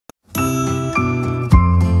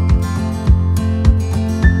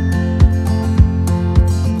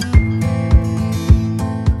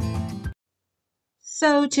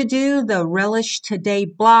So to do the Relish Today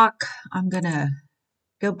block, I'm going to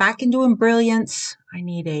go back into Embrilliance. I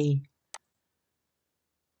need a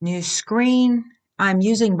new screen. I'm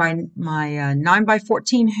using my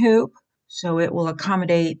 9x14 hoop, so it will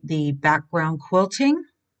accommodate the background quilting.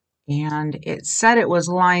 And it said it was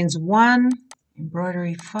lines 1,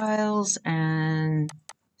 embroidery files, and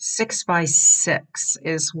 6x6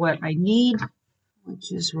 is what I need,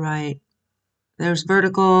 which is right. There's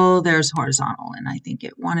vertical, there's horizontal, and I think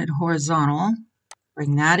it wanted horizontal.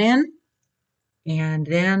 Bring that in, and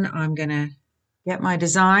then I'm going to get my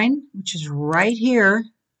design, which is right here,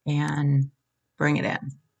 and bring it in.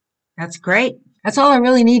 That's great. That's all I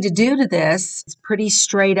really need to do to this. It's pretty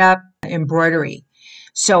straight up embroidery.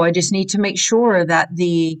 So I just need to make sure that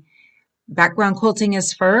the background quilting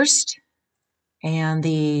is first and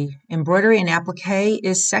the embroidery and applique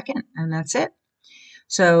is second, and that's it.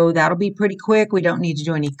 So that'll be pretty quick. We don't need to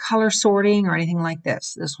do any color sorting or anything like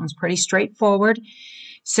this. This one's pretty straightforward.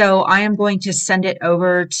 So I am going to send it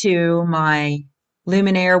over to my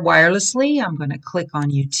Luminaire wirelessly. I'm going to click on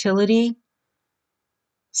Utility,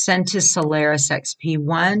 send to Solaris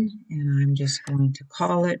XP1, and I'm just going to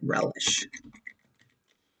call it Relish.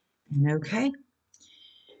 And okay,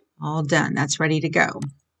 all done. That's ready to go.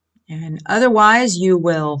 And otherwise, you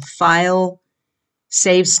will file,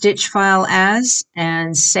 save stitch file as,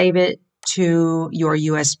 and save it to your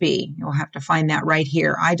USB. You'll have to find that right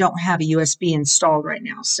here. I don't have a USB installed right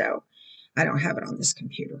now, so I don't have it on this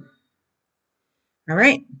computer. All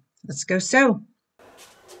right, let's go sew.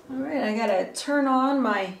 All right, I gotta turn on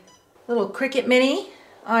my little Cricut Mini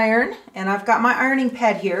iron, and I've got my ironing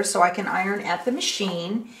pad here so I can iron at the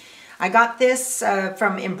machine. I got this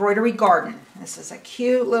from Embroidery Garden. This is a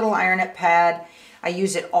cute little iron-it pad. I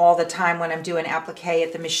use it all the time when I'm doing applique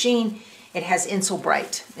at the machine. It has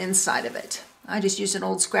Insul-Bright inside of it. I just use an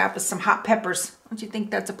old scrap with some hot peppers. Don't you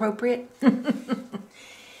think that's appropriate?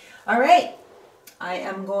 All right, I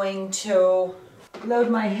am going to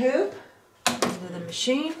load my hoop into the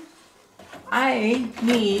machine. I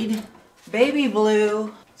need baby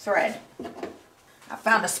blue thread. I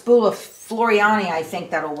found a spool of Floriani. I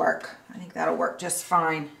think that'll work. I think that'll work just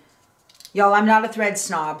fine. Y'all, I'm not a thread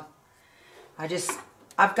snob.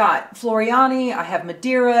 I've got Floriani, I have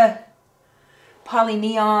Madeira, Poly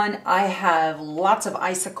Neon, I have lots of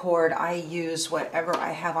Isacord. I use whatever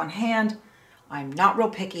I have on hand. I'm not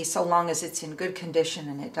real picky so long as it's in good condition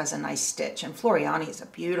and it does a nice stitch. And Floriani is a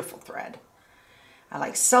beautiful thread. I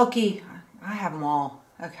like Sulky. I have them all.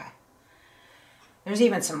 Okay. There's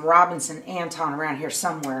even some Robinson Anton around here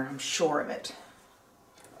somewhere. I'm sure of it.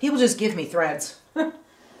 People just give me threads.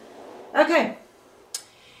 Okay.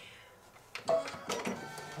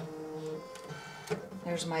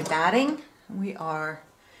 There's my batting. Let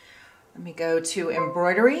me go to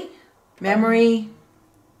embroidery, memory,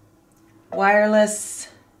 wireless.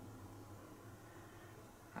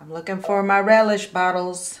 I'm looking for my Relish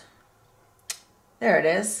bottles. There it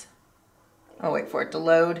is. I'll wait for it to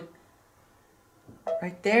load.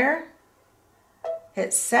 Right there.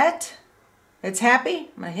 Hit set. It's happy.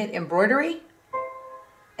 I'm going to hit embroidery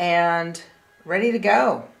and ready to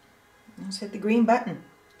go. Let's hit the green button.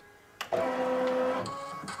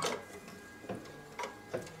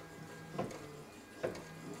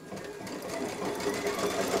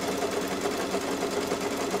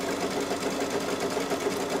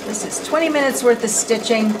 This is 20 minutes worth of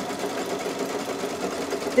stitching.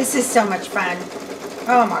 This is so much fun.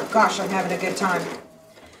 Oh my gosh, I'm having a good time.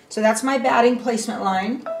 So that's my batting placement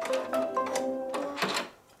line.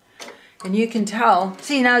 And you can tell,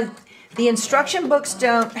 see now, the instruction books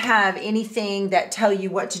don't have anything that tell you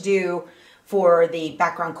what to do for the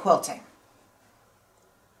background quilting.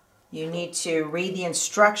 You need to read the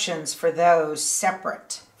instructions for those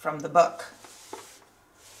separate from the book.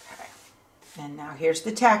 Okay. And now here's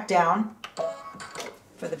the tack down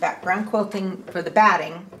for the background quilting, for the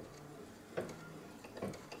batting.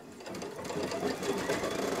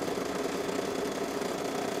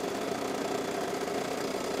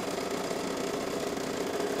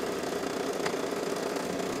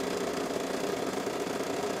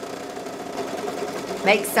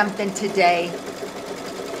 Make something today.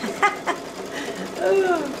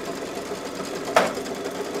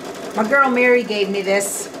 My girl Mary gave me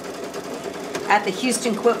this at the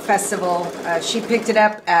Houston Quilt Festival. She picked it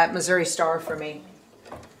up at Missouri Star for me.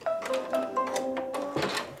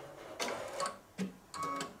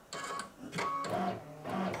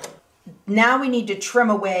 Now we need to trim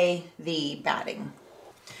away the batting.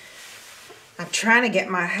 I'm trying to get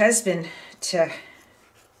my husband to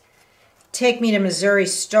take me to Missouri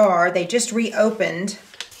Star. They just reopened,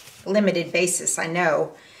 limited basis, I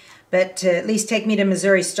know, but to at least take me to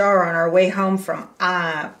Missouri Star on our way home from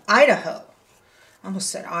Idaho. I almost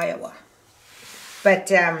said Iowa. But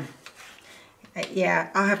yeah,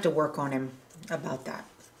 I'll have to work on him about that.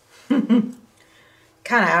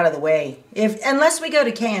 Kind of out of the way. Unless we go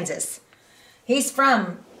to Kansas. He's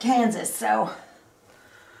from Kansas, so.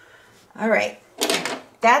 All right,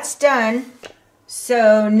 that's done.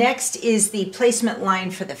 So next is the placement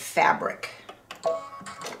line for the fabric.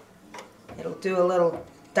 It'll do a little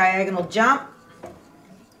diagonal jump,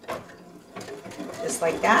 just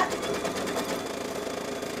like that.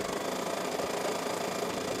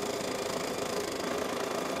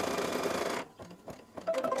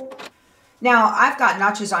 Now, I've got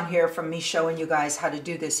notches on here from me showing you guys how to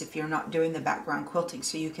do this if you're not doing the background quilting,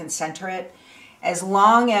 so you can center it. As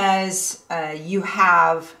long as you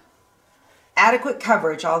have adequate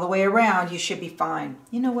coverage all the way around, you should be fine.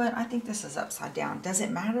 You know what? I think this is upside down. Does it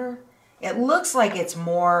matter? It looks like it's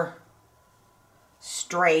more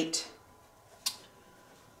straight,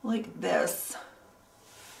 like this.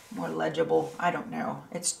 More legible. I don't know.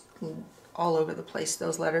 It's all over the place,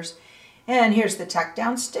 those letters. And here's the tack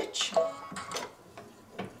down stitch.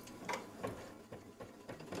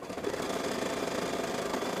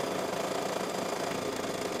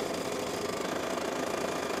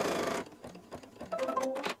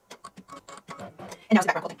 And now it's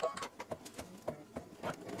the background quilting.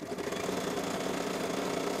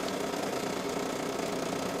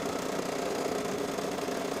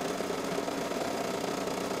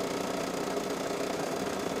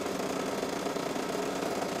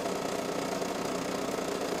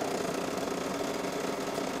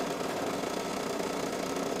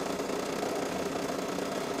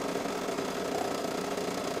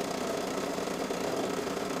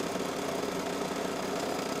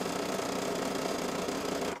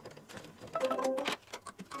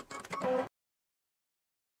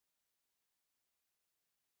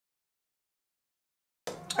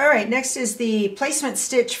 All right, next is the placement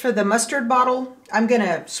stitch for the mustard bottle. I'm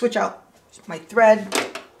gonna switch out my thread.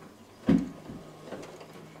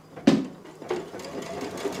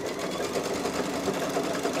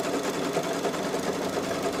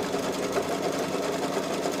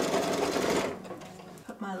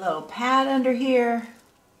 Put my little pad under here.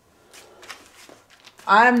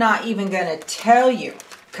 I'm not even gonna tell you,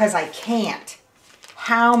 because I can't,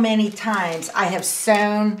 how many times I have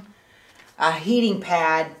sewn a heating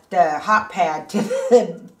pad, the hot pad, to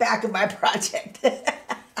the back of my project.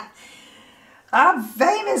 I'm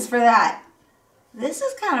famous for that. This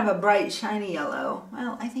is kind of a bright, shiny yellow.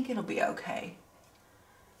 Well, I think it'll be okay.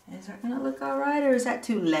 Is that gonna look all right, or is that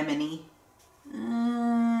too lemony?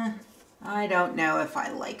 I don't know if I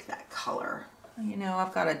like that color. You know,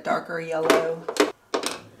 I've got a darker yellow.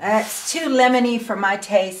 That's too lemony for my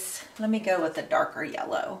taste. Let me go with a darker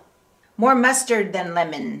yellow. More mustard than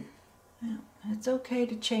lemon. Well, it's okay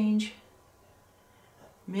to change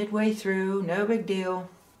midway through, no big deal.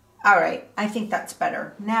 All right, I think that's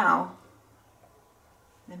better. Now,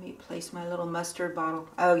 let me place my little mustard bottle.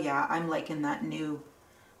 Oh yeah, I'm liking that new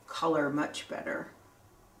color much better.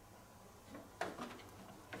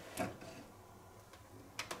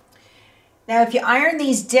 Now, if you iron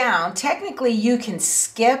these down, technically you can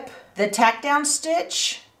skip the tack down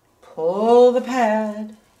stitch, pull the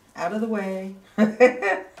pad out of the way.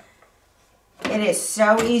 It is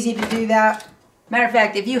so easy to do that. Matter of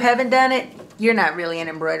fact, if you haven't done it, you're not really an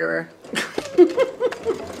embroiderer.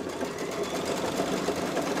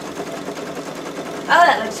 Oh,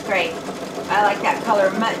 that looks great. I like that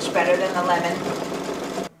color much better than the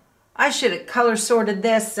lemon. I should have color sorted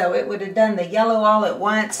this so it would have done the yellow all at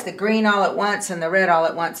once, the green all at once, and the red all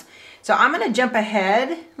at once. So I'm going to jump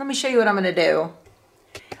ahead. Let me show you what I'm going to do.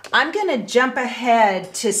 I'm going to jump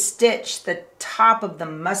ahead to stitch the top of the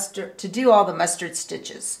mustard, to do all the mustard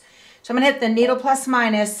stitches. So I'm going to hit the needle plus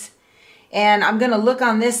minus, and I'm going to look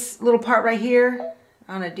on this little part right here.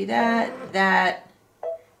 I'm going to do that,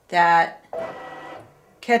 that,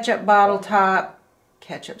 ketchup bottle top,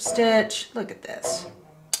 ketchup stitch. Look at this.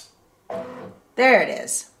 There it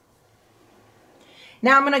is.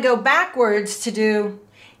 Now I'm going to go backwards to do,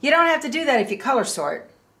 you don't have to do that if you color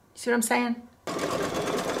sort. See what I'm saying?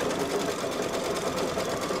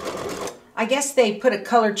 I guess they put a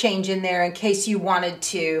color change in there in case you wanted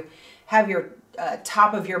to have your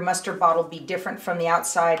top of your mustard bottle be different from the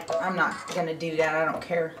outside. I'm not going to do that. I don't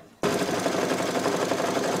care.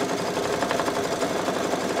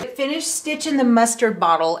 I finished stitching the mustard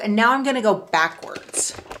bottle, and now I'm going to go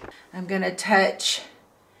backwards. I'm going to touch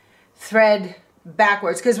thread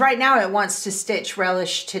backwards because right now it wants to stitch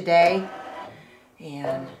Relish today.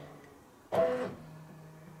 And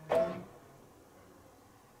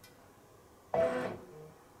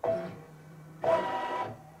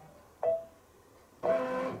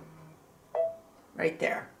right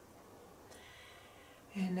there.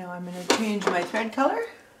 And now I'm going to change my thread color.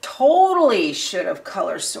 Totally should have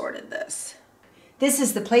color sorted this. This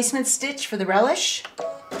is the placement stitch for the Relish.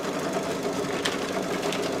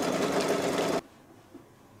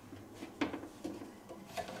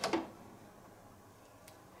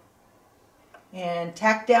 And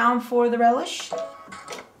tack down for the Relish.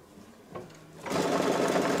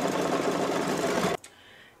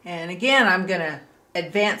 And again, I'm going to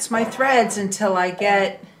advance my threads until I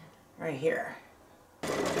get right here.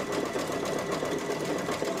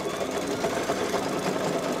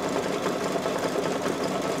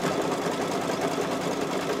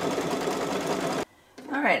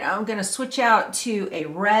 All right, I'm going to switch out to a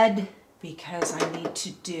red because I need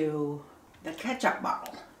to do the ketchup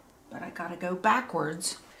bottle. But I gotta go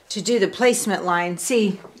backwards to do the placement line.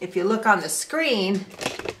 See, if you look on the screen,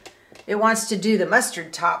 it wants to do the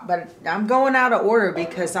mustard top, but I'm going out of order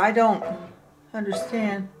because I don't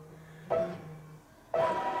understand.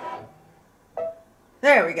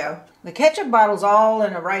 There we go. The ketchup bottle's all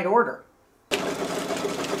in the right order.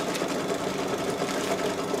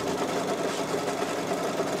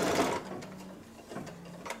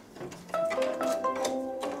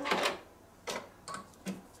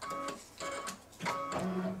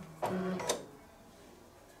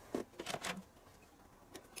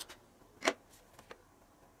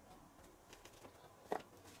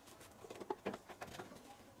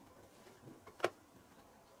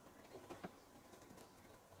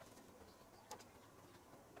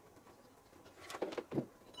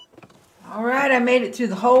 All right, I made it through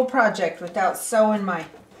the whole project without sewing my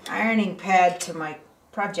ironing pad to my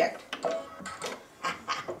project.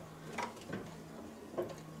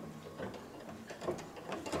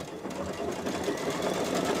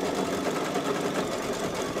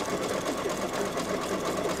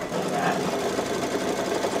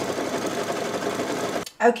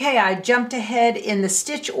 Okay, I jumped ahead in the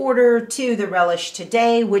stitch order to the Relish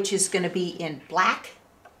today, which is going to be in black.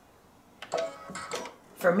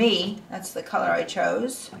 For me, that's the color I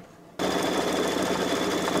chose.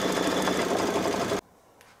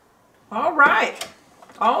 All right,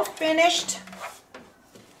 all finished.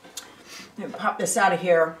 Let me pop this out of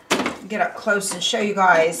here, get up close and show you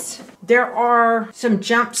guys. There are some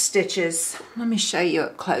jump stitches. Let me show you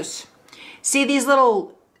up close. See these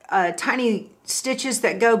little tiny stitches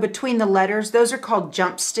that go between the letters? Those are called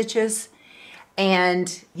jump stitches,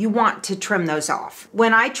 and you want to trim those off.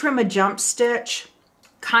 When I trim a jump stitch,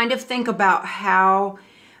 kind of think about how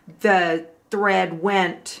the thread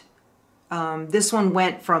went. This one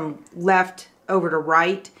went from left over to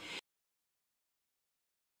right.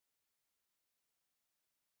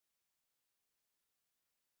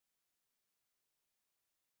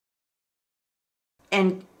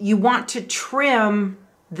 And you want to trim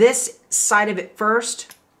this side of it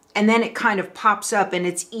first, and then it kind of pops up and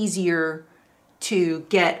it's easier to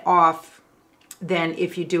get off than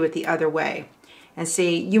if you do it the other way. And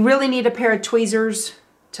see, you really need a pair of tweezers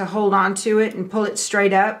to hold on to it and pull it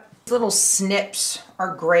straight up. These little snips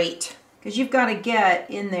are great because you've got to get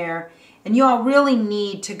in there, and you all really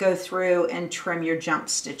need to go through and trim your jump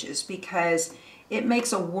stitches because it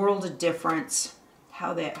makes a world of difference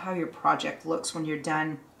how your project looks when you're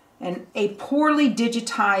done. And a poorly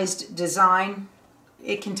digitized design,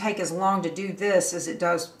 it can take as long to do this as it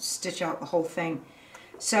does stitch out the whole thing.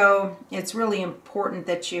 So it's really important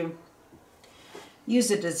that you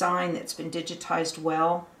use a design that's been digitized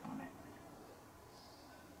well.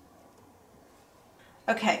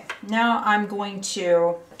 Okay, now I'm going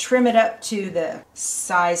to trim it up to the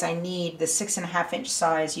size I need, the 6.5 inch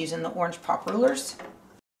size, using the orange pop rulers.